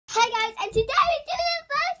And today we're doing the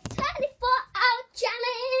first 24-hour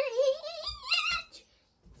challenge.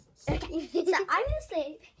 Okay, so I'm going to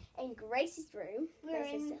sleep in Grace's room. We're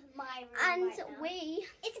in my room and right now.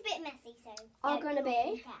 It's a bit messy, so... are going to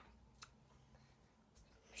be...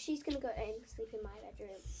 She's going to go in, sleep in my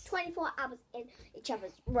bedroom. 24 hours in each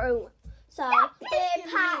other's room. So, we're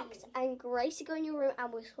packed. And Grace will go in your room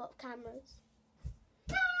and we'll swap cameras.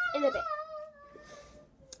 In a bit.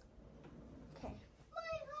 Okay.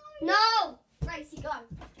 No! Gracie, go.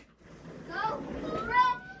 Go. In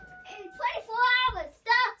 24 hours,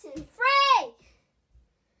 starting 3,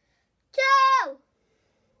 2, 1,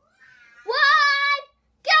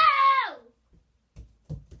 go!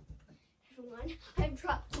 Everyone, I'm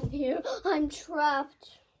trapped in here. I'm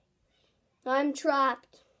trapped. I'm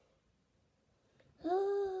trapped.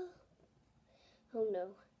 Oh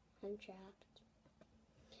no, I'm trapped.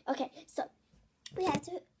 Okay, so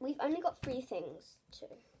we've only got 3 things to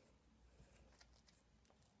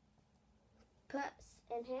put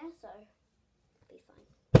in here, so it'll be fine.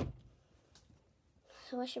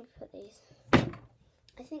 So where should we put these?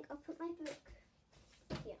 I think I'll put my book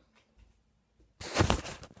here.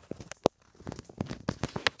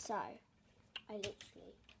 So I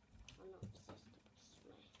literally I'm not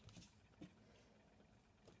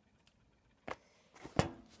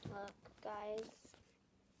Look, guys,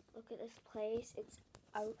 look at this place. It's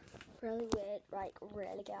a really weird, like,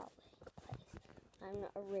 really girly place. I'm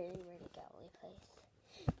not a really girly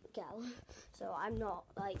girl. So I'm not,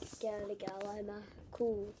 like, girly girl. I'm a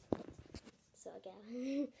cool sort of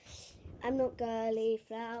girl. I'm not girly,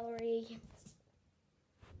 flowery,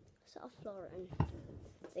 sort of Florin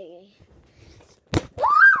thingy.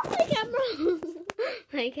 Oh, my camera!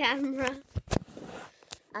 My camera.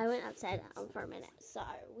 I went upside down for a minute, so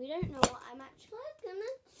we don't know what I'm actually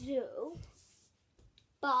gonna do.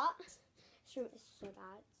 But this room is so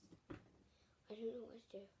bad. I don't know what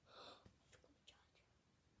to do.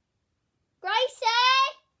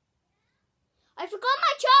 Gracie! I forgot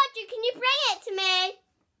my charger. Can you bring it to me?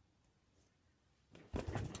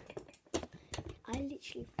 I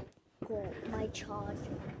literally forgot my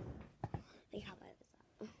charger. Like, how bad is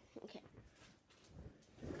that? Okay.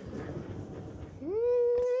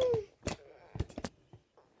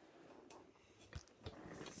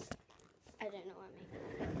 I don't know what I'm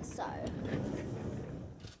making. So,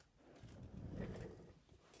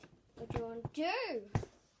 what do you want to do?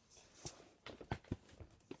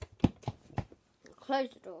 Close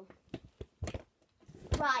the door.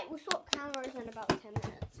 Right, we'll swap cameras in about 10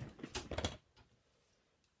 minutes.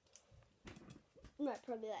 No,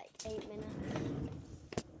 probably like 8 minutes.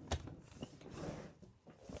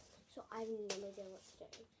 So I have no idea what to do,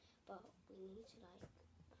 but we need to like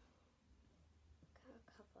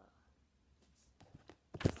cover.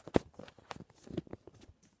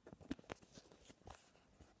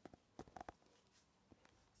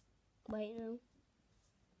 Wait, no.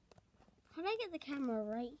 How do I get the camera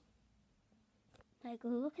right? Like,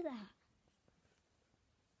 look at that.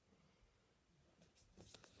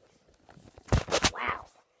 Wow.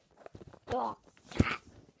 Oh,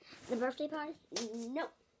 the birthday party? No.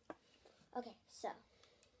 Okay, so.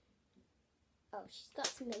 Oh, she's got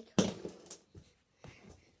some makeup.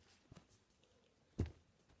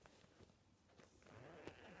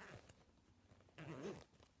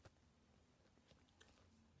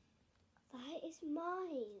 That is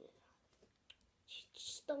mine. She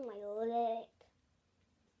stole my lip.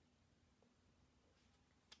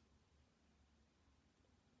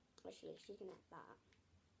 Actually, she can have that.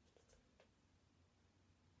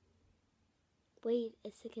 Wait a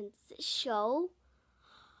second. Does it show?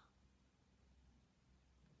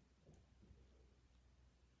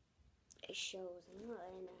 It shows. I'm not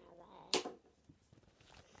really know how that.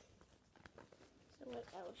 So what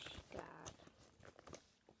else she got?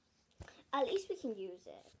 At least we can use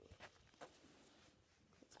it.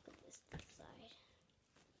 Let's put this to the side.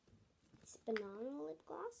 It's banana lip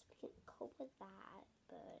gloss. We can cope with that,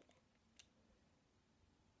 but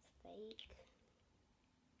it's fake.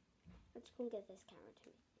 Let's go and get this camera to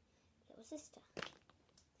me. Little sister.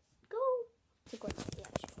 Go to Gracie, the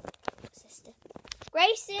actual sister.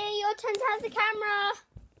 Gracie, your turn to have the camera.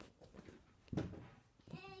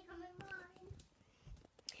 Hey, come in mine.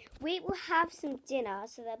 We will have some dinner,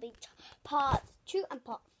 so there'll be part 2 and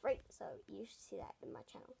part 3. So you should see that in my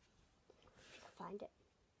channel. If you can find it.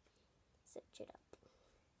 Search it up.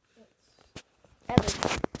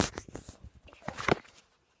 Everything.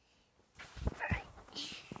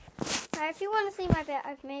 So if you want to see my bit,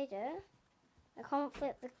 I've made it. I can't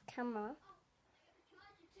flip the camera.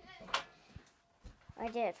 I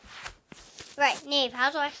did. Right, Neve,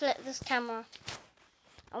 how do I flip this camera?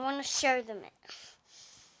 I want to show them it.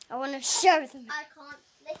 I want to show them it. I can't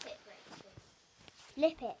flip it, Rachel.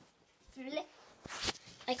 Flip it. Flip.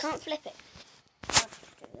 I can't flip it. I'll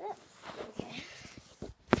just do this. Okay.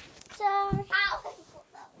 So. Ow! I thought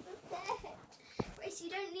that was there. Grace, you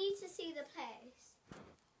don't need to see the place.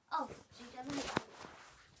 Oh, she doesn't.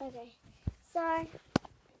 Okay. So.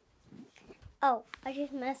 Oh, I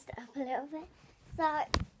just messed it up a little bit. So,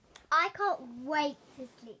 I can't wait to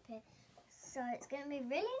sleep here. So, it's going to be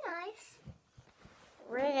really nice.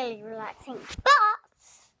 Really relaxing. But,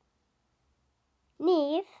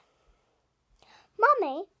 Neve,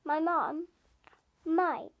 Mummy, my mum,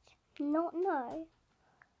 might not know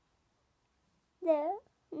that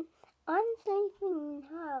I'm sleeping in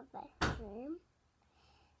her bedroom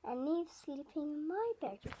and Neve's sleeping in my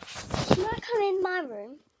bedroom. She might come in my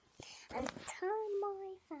room and turn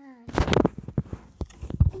my fan.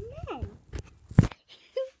 And then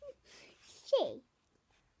she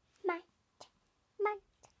might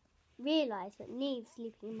realise that Neve's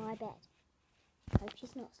sleeping in my bed. I hope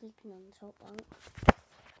she's not sleeping on the top bunk.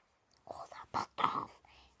 Or the bottom.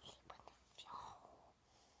 Sleep on the floor.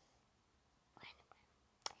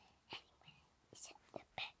 Anyway, except the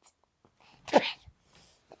bed.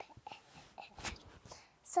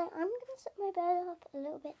 So I'm going to set my bed up a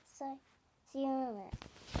little bit, so see you in a minute.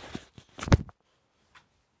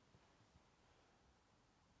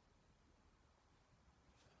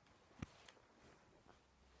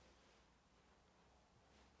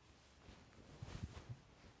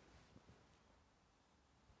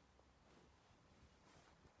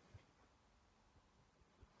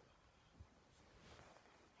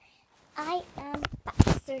 I am back.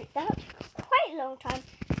 So that was quite a long time,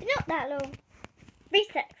 but not that long. 3,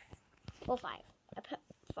 6 or 5.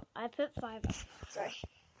 I put 5 up. Sorry.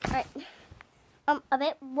 Right. A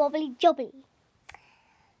bit wobbly jobbly.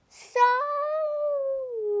 So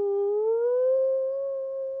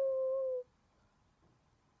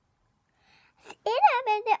in a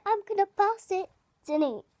minute I'm gonna pass it to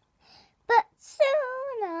Neve. But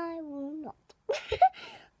soon I will not.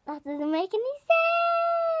 That doesn't make any sense.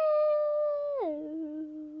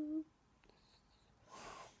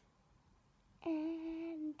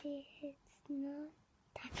 And it's not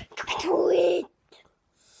time to do it.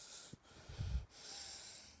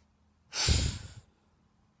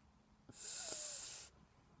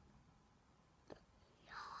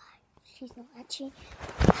 She's not actually.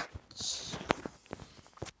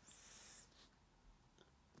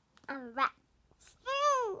 I'm right.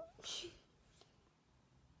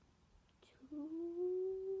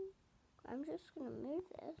 I'm just gonna move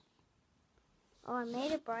this. Oh, I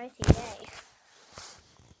made it brighter, yay.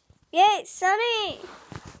 Yay, it's sunny!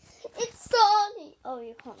 It's sunny! Oh,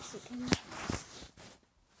 you can't see me.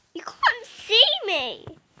 You can't see me!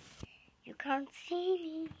 You can't see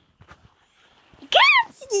me. You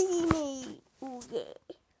can't see me! Oh, yeah.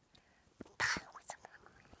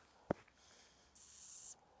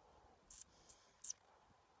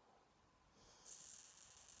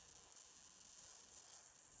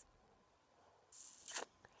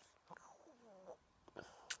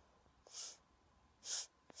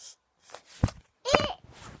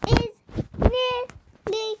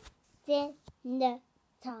 Dinner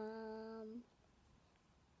time.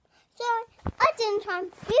 So, at dinner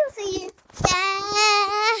time, we'll see you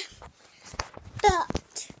there. But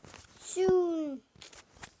soon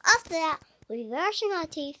after that, we'll be brushing our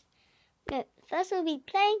teeth. No, first we'll be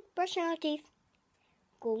playing, brushing our teeth,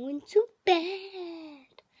 going to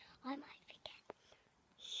bed. I might forget.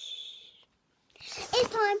 Shh. It's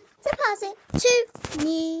time to pass it to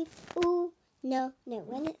Neve. Oh, no,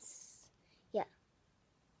 when it's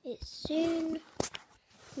soon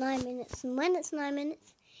 9 minutes, and when it's 9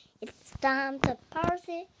 minutes, it's time to pass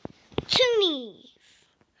it to Neve.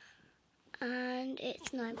 And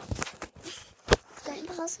it's 9 minutes. Going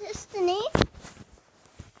to pass it to Neve.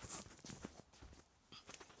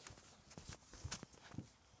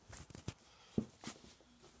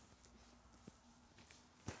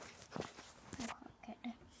 I can't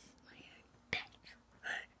get my own petrol.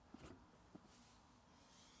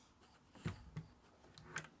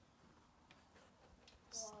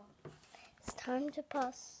 Time to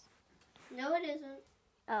pass. No, it isn't.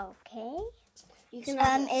 Okay. You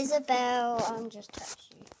can. Isabel, I'm just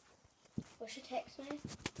texting you. What's your text me?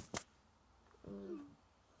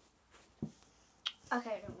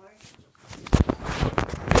 Okay, don't worry.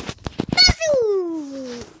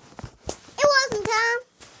 It wasn't time,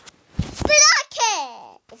 but I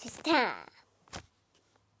care if it's time.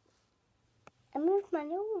 I moved my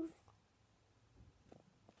nose.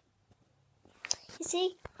 You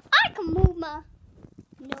see, I can move my